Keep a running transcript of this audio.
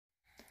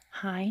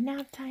Hi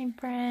Naptime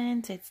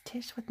friends, it's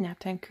Tish with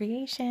Naptime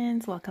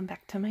Creations. Welcome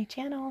back to my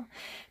channel.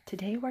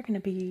 Today we're going to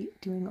be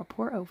doing a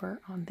pour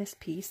over on this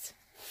piece.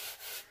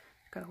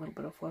 Got a little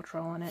bit of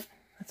Floetrol on it,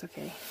 that's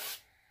okay.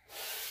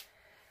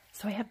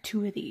 So I have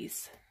two of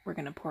these we're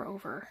going to pour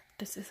over.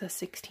 This is a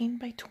 16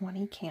 by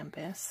 20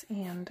 canvas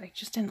and I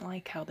just didn't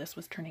like how this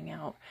was turning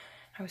out.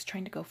 I was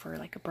trying to go for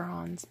like a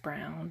bronze,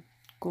 brown,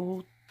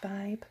 gold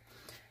vibe.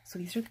 So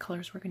these are the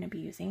colors we're going to be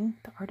using.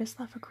 The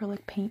Artist Love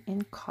Acrylic Paint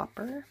in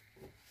Copper,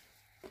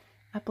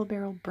 Apple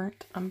Barrel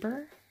Burnt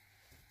Umber,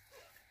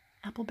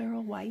 Apple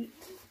Barrel White,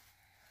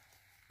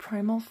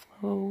 Primal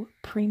Flow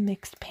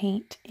Pre-Mixed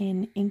Paint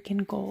in Ink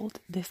and Gold.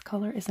 This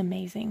color is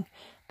amazing.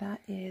 That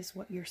is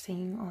what you're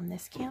seeing on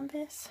this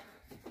canvas.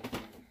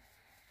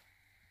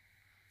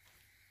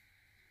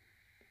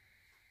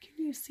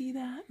 Can you see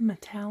that?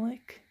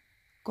 Metallic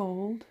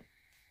gold.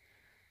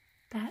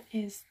 That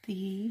is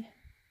the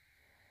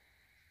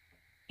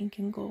Ink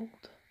and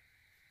Gold.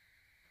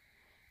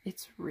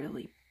 It's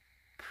really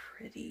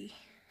pretty.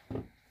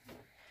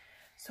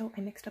 So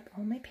I mixed up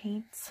all my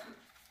paints.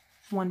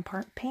 1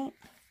 part paint,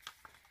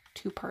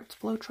 2 parts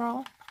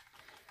Floetrol.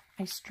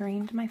 I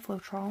strained my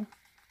Floetrol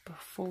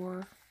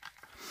before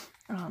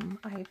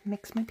I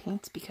mix my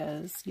paints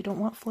because you don't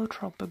want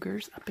Floetrol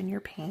boogers up in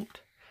your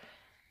paint.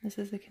 This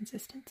is the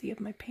consistency of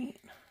my paint.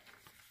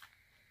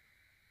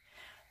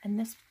 And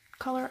this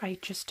color, I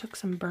just took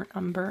some burnt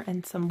umber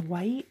and some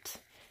white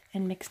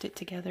and mixed it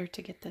together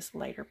to get this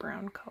lighter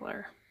brown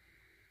color.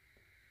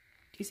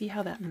 Do you see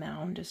how that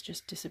mound is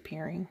just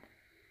disappearing?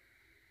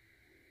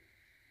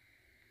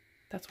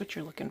 That's what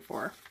you're looking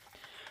for.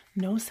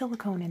 No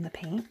silicone in the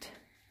paint.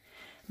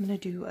 I'm going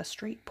to do a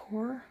straight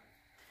pour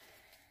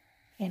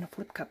and a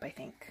flip cup, I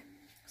think.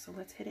 So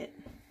let's hit it.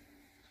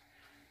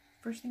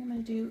 First thing I'm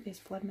going to do is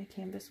flood my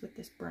canvas with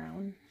this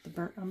brown, the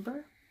burnt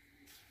umber.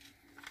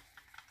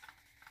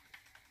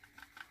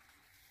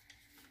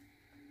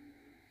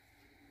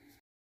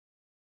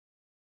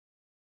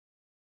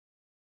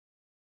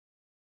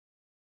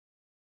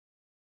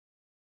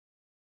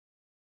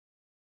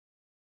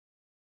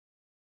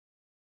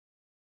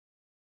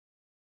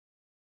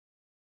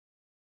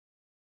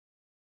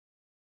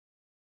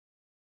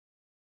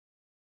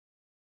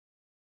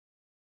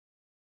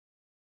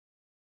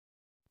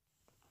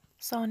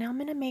 So now I'm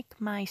going to make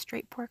my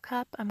straight pour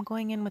cup. I'm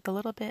going in with a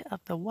little bit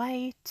of the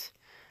white,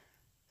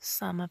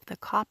 some of the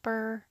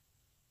copper,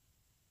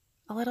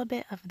 a little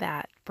bit of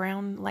that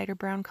brown, lighter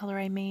brown color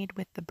I made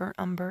with the burnt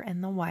umber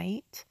and the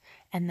white,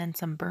 and then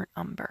some burnt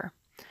umber.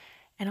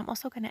 And I'm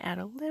also going to add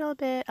a little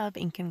bit of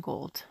Ink and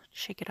Gold.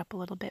 Shake it up a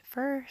little bit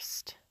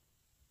first.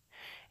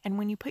 And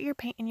when you put your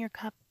paint in your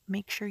cup,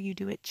 make sure you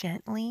do it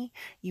gently.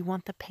 You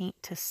want the paint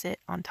to sit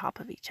on top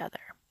of each other.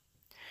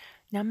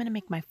 Now I'm going to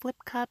make my flip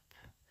cup.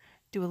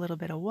 Do a little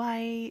bit of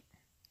white,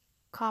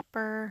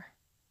 copper.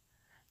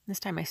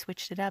 This time I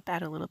switched it up,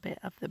 add a little bit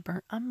of the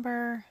burnt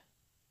umber,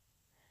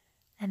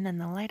 and then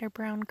the lighter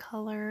brown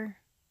color,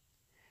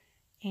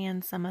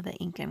 and some of the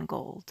Ink and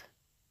Gold.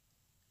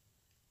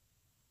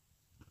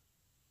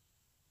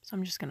 So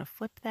I'm just going to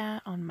flip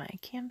that on my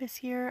canvas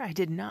here. I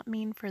did not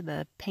mean for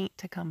the paint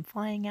to come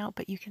flying out,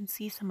 but you can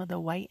see some of the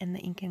white and the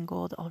Ink and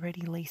Gold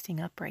already lacing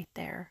up right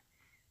there.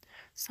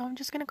 So I'm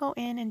just going to go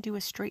in and do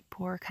a straight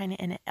pour, kind of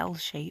in an L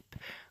shape,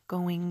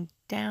 going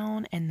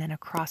down and then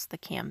across the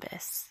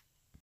canvas.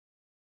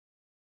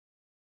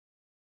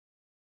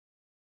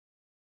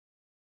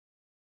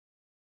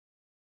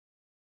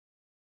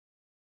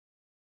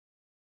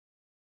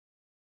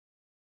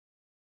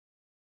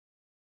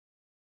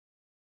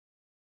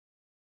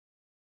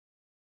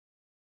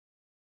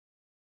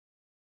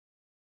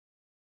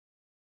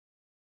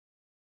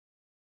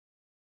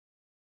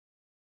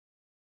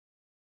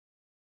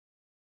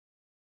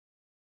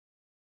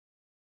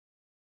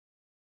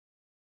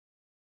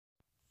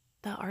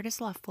 The Artist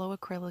Love Flow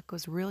acrylic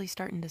was really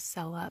starting to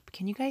sell up.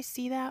 Can you guys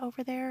see that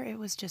over there? It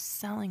was just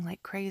selling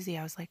like crazy.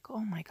 I was like,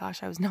 oh my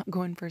gosh, I was not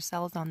going for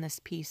sales on this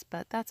piece,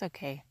 but that's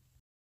okay.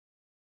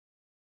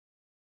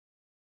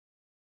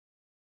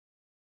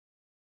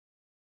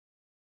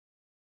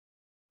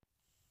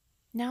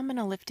 Now I'm going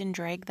to lift and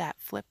drag that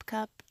flip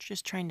cup,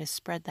 just trying to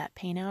spread that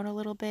paint out a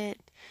little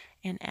bit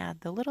and add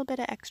the little bit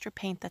of extra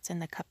paint that's in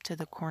the cup to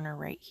the corner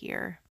right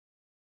here.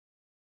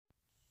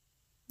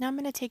 Now I'm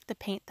going to take the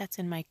paint that's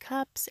in my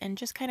cups and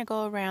just kind of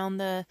go around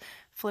the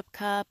flip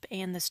cup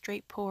and the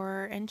straight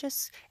pour and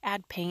just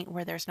add paint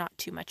where there's not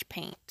too much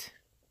paint.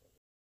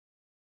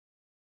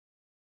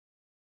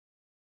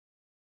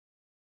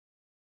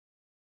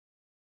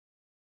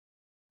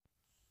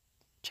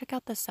 Check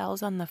out the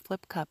sales on the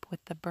flip cup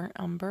with the burnt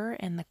umber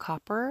and the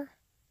copper.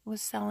 It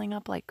was selling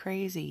up like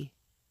crazy.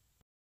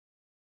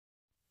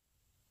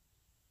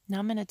 Now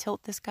I'm going to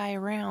tilt this guy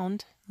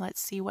around. Let's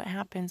see what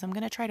happens. I'm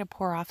going to try to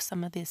pour off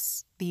some of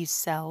these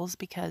cells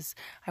because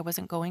I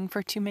wasn't going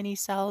for too many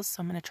cells, so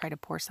I'm going to try to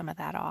pour some of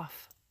that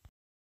off.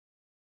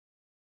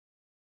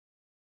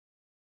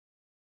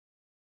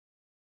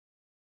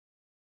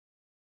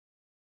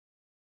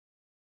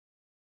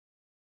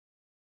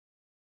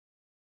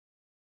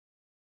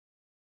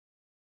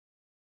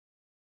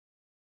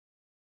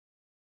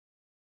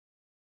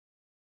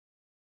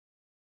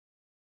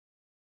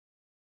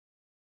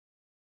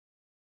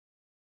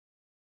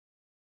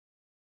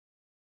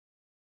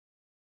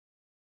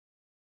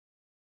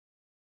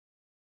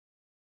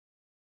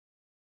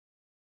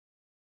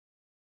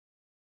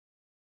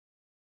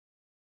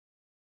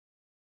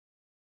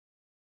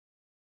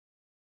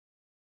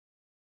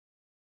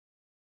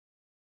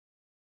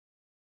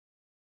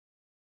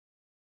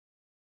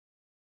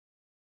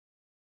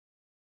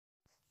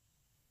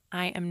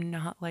 I am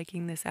not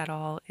liking this at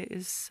all. It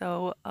is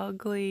so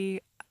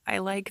ugly. I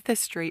like the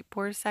straight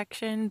pour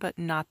section, but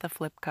not the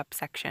flip cup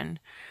section.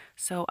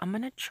 So I'm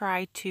going to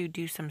try to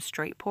do some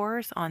straight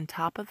pours on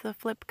top of the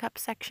flip cup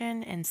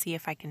section and see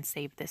if I can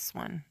save this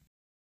one.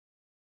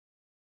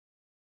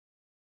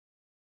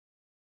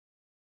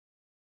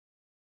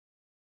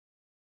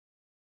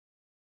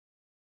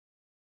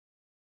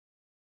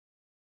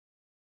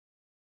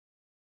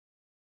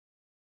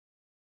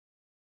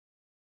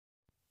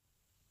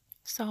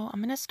 So I'm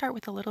going to start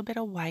with a little bit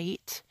of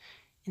white.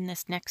 In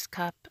this next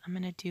cup, I'm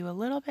going to do a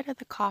little bit of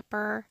the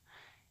copper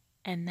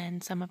and then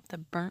some of the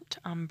burnt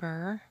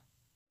umber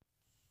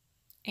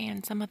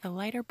and some of the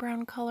lighter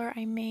brown color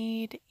I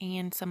made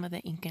and some of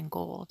the ink and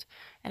gold.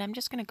 And I'm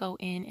just going to go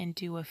in and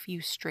do a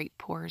few straight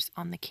pours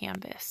on the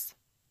canvas.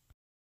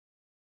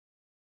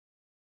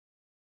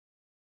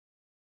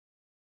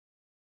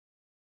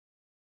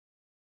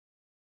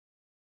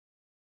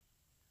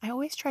 I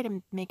always try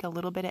to make a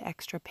little bit of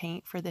extra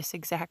paint for this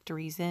exact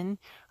reason.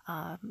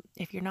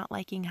 If you're not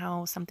liking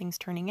how something's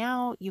turning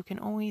out, you can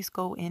always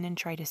go in and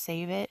try to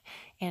save it.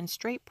 And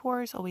straight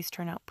pours always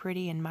turn out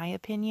pretty, in my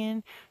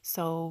opinion.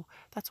 So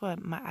that's what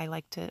I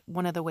like to.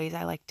 One of the ways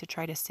I like to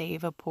try to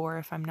save a pour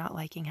if I'm not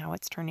liking how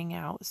it's turning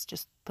out is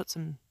just put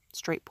some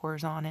straight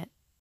pours on it.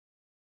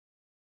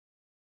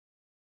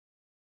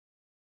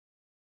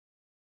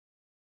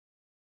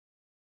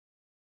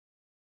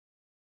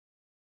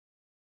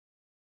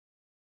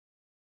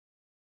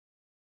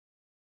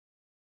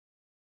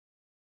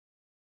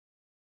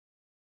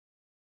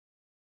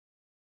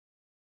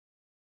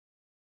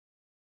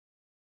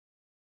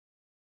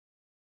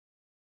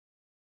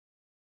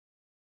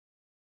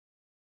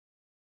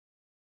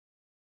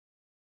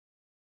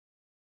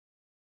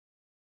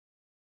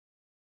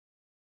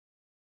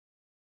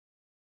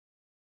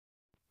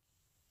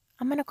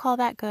 I'm going to call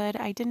that good.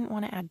 I didn't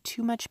want to add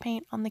too much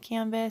paint on the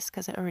canvas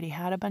because it already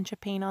had a bunch of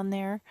paint on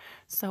there.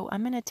 So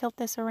I'm going to tilt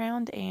this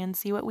around and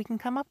see what we can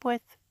come up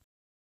with.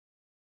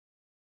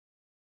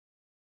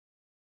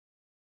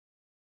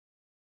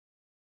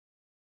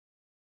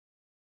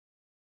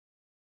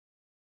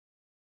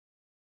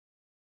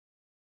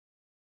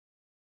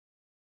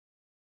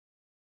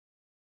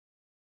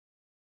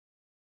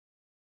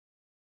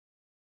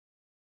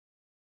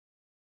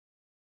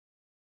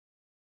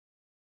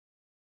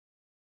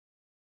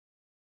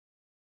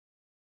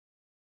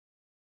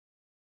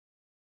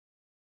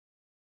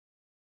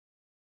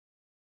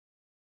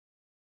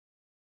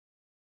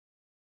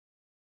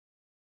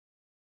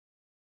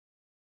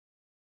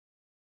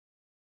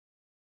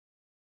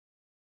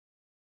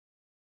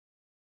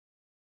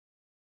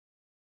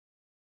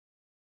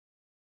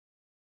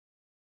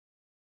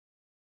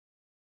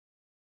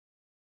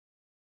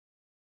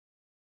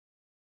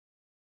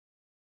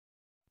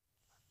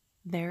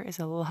 There is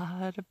a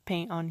lot of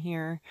paint on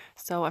here,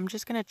 so I'm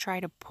just going to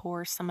try to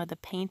pour some of the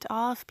paint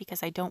off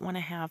because I don't want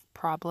to have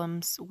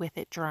problems with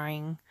it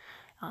drying.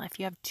 If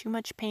you have too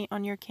much paint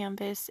on your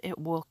canvas, it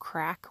will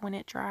crack when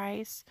it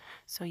dries,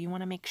 so you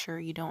want to make sure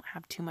you don't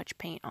have too much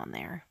paint on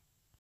there.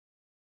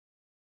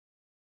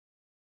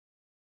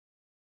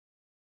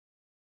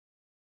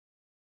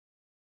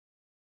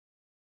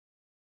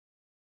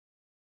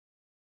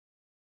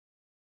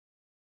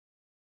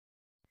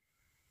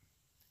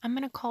 I'm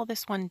going to call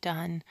this one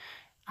done.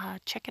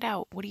 Check it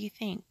out. What do you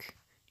think?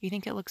 Do you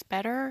think it looks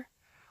better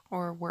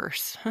or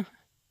worse?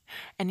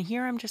 And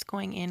here I'm just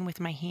going in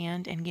with my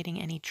hand and getting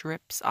any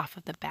drips off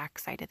of the back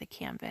side of the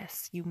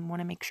canvas. You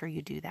want to make sure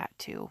you do that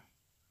too.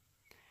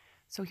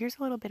 So here's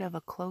a little bit of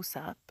a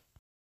close-up.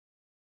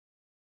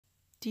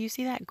 Do you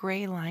see that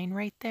gray line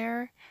right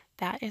there?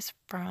 That is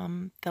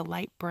from the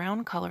light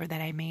brown color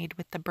that I made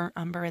with the burnt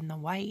umber and the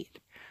white.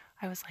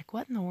 I was like,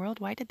 what in the world?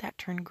 Why did that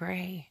turn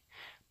gray?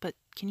 But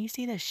can you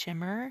see the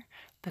shimmer?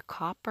 The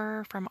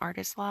copper from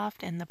Artist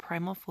Loft and the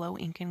Primal Flow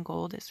ink and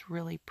gold is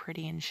really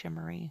pretty and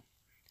shimmery.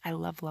 I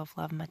love, love,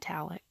 love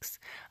metallics.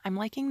 I'm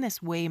liking this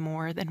way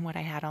more than what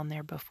I had on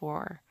there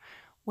before.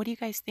 What do you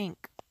guys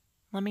think?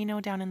 Let me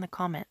know down in the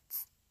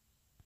comments.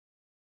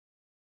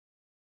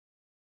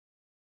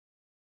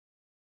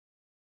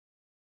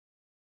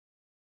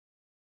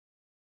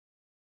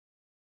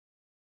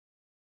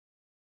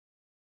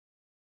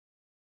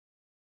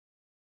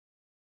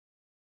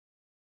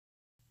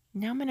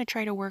 Now I'm going to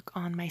try to work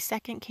on my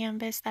second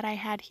canvas that I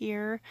had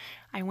here.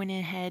 I went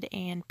ahead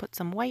and put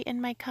some white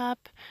in my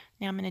cup.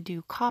 Now I'm going to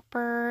do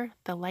copper,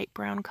 the light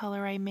brown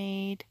color I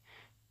made,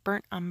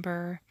 burnt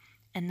umber,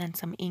 and then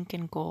some ink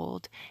and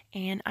gold.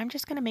 And I'm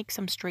just going to make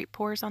some straight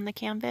pours on the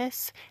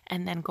canvas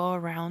and then go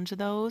around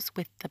those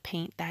with the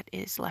paint that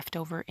is left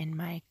over in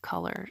my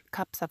color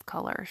cups of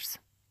colors.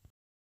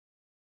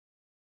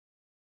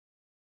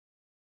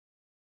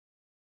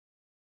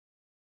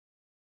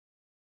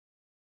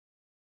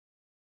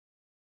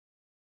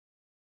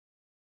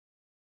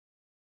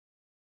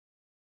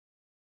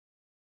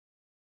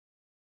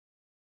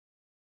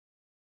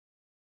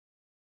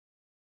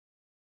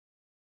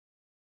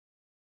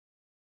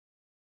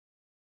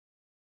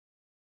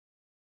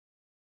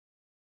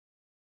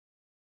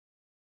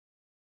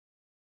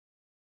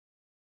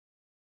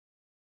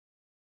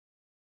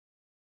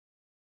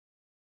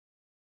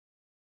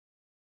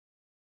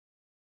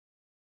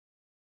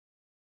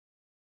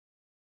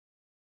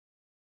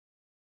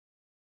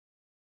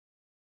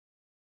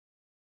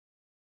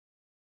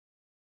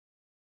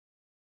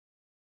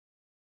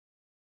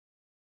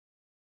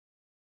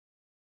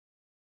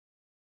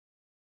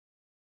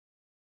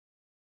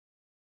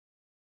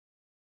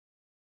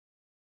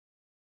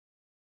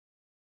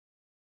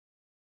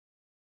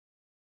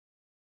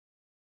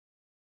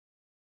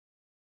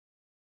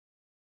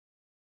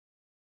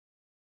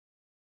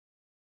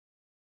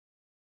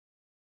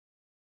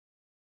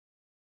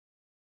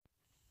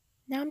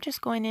 Now I'm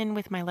just going in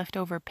with my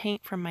leftover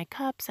paint from my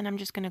cups, and I'm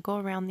just going to go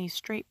around these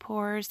straight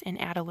pours and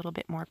add a little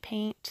bit more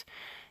paint.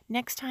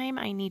 Next time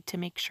I need to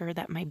make sure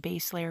that my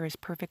base layer is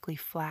perfectly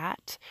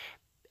flat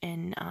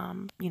and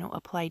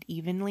applied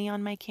evenly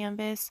on my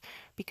canvas,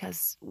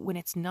 because when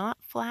it's not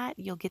flat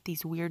you'll get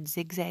these weird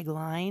zigzag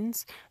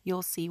lines.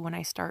 You'll see when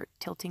I start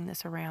tilting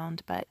this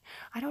around, but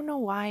I don't know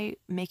why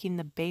making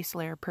the base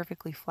layer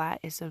perfectly flat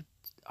is a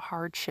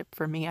hardship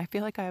for me. I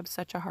feel like I have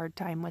such a hard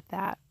time with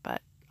that,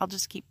 but I'll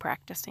just keep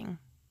practicing.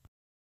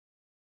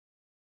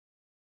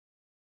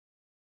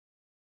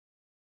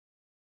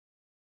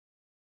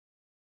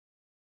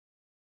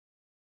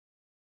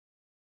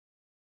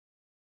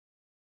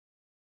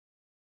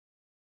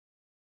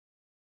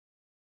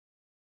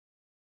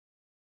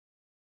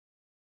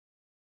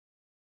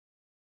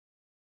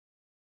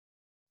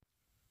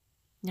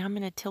 Now I'm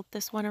going to tilt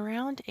this one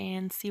around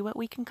and see what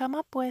we can come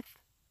up with.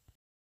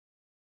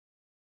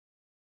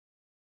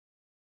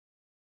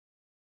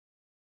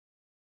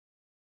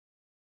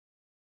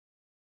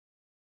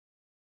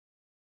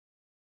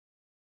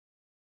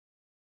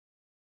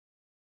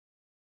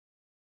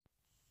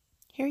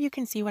 Here you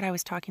can see what I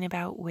was talking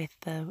about with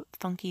the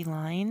funky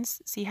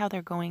lines. See how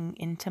they're going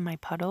into my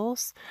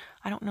puddles?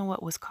 I don't know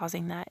what was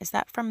causing that. Is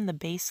that from the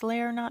base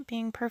layer not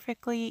being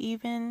perfectly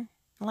even?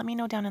 Let me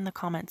know down in the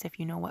comments if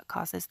you know what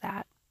causes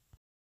that.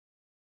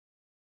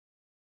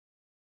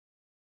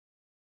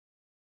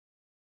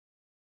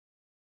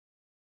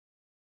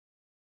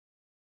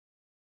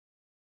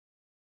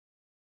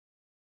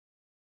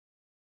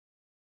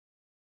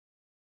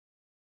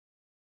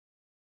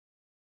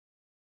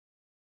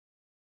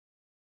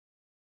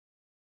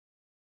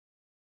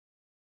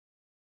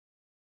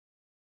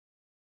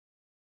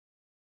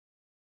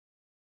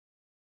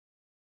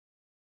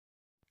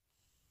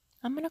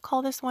 I'm going to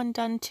call this one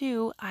done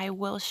too. I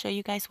will show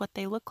you guys what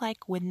they look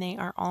like when they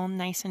are all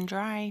nice and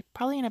dry,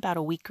 probably in about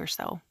a week or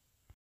so.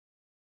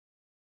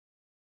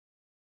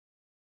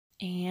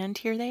 And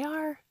here they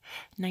are,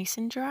 nice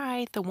and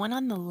dry. The one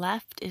on the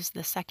left is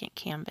the second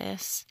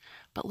canvas,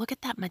 but look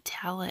at that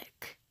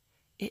metallic.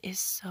 It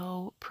is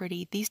so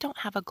pretty. These don't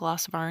have a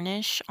gloss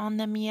varnish on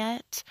them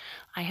yet.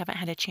 I haven't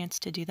had a chance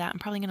to do that. I'm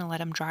probably going to let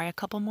them dry a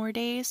couple more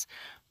days.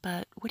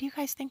 But what do you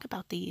guys think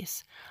about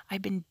these?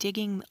 I've been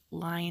digging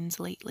lines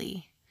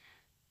lately.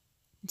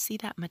 See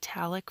that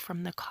metallic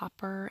from the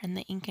copper and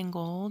the ink and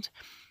gold?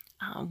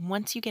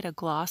 Once you get a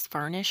gloss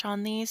varnish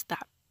on these,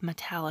 that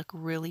metallic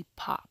really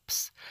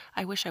pops.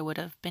 I wish I would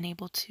have been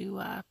able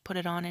to put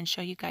it on and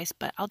show you guys,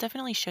 but I'll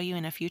definitely show you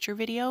in a future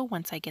video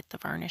once I get the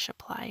varnish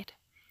applied.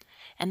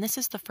 And this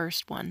is the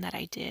first one that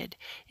I did.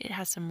 It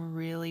has some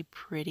really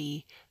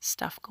pretty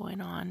stuff going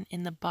on.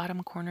 In the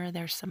bottom corner,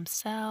 there's some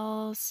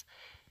cells.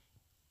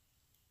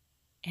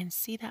 And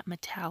see that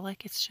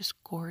metallic? It's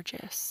just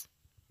gorgeous.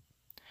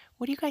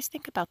 What do you guys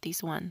think about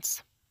these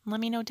ones? Let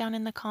me know down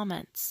in the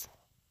comments.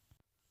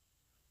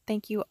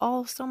 Thank you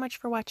all so much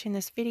for watching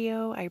this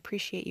video. I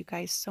appreciate you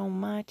guys so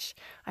much.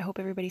 I hope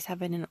everybody's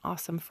having an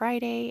awesome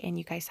Friday and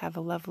you guys have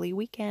a lovely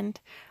weekend.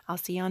 I'll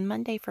see you on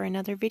Monday for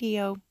another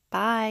video.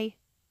 Bye!